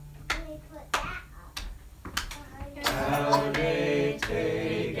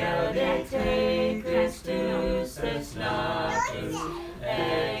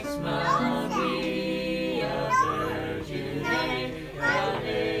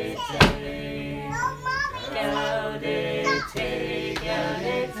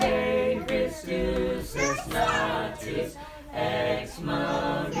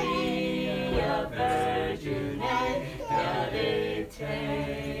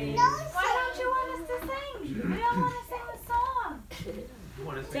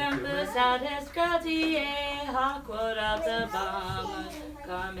Tempus ad esgratiae, hoc quod observamus,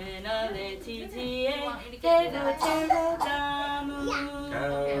 Carmina Laetitia, Gaudete Famjam.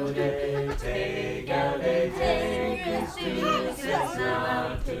 Gaudete, Gaudete, Christus es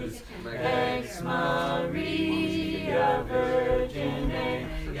natus, ex Maria Virgine,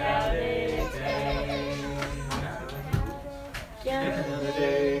 Gaudete.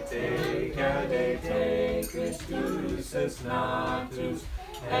 Gaudete, Gaudete, Christus es natus,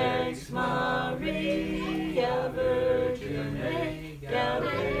 ex Maria Virgine,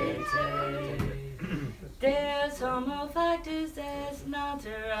 Gaudete. Deus homo factus est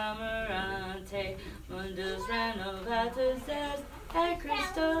natura amarante, mundus renovatus est, et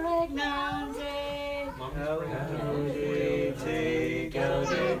Christo regnante. Gaudete,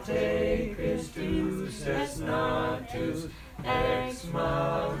 Gaudete, Christus es natus, ex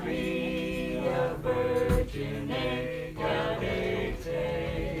Maria Virgine, Gaudete.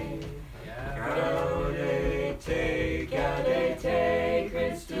 Gaudete, Gaudete,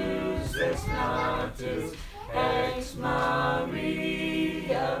 Christus es natus, ex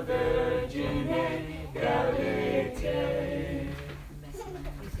Maria Virgine, Gaudete.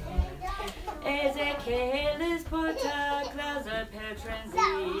 Ezechelis porta clausa per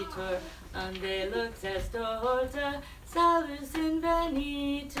transitor, unde lux est horta, salus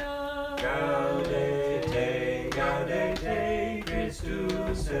invenitor. Gaudete, Gaudete,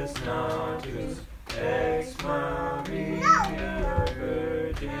 Christus es natus, ex Maria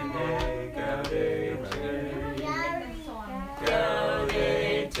Virgine, Gaudete.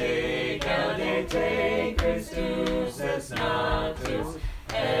 Gaudete, Gaudete, Christus es natus,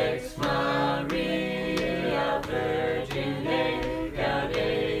 ex Maria Virgine,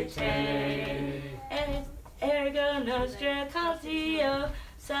 Gaudete. Ergo nostra cautio,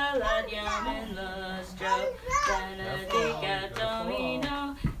 saladium in lustro, benedicat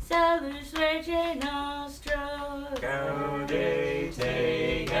Domino, salus Rege nostro.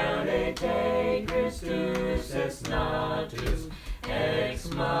 Gaudete, Gaudete, Christus es natus, ex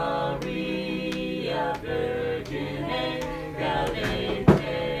Maria Virgine,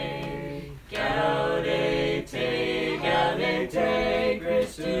 Gaudete. Gaudete, Gaudete,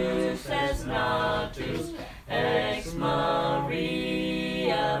 Christus es natus, ex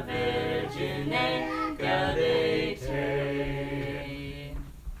Maria Virgine, Gaudete.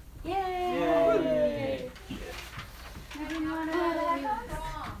 Yay!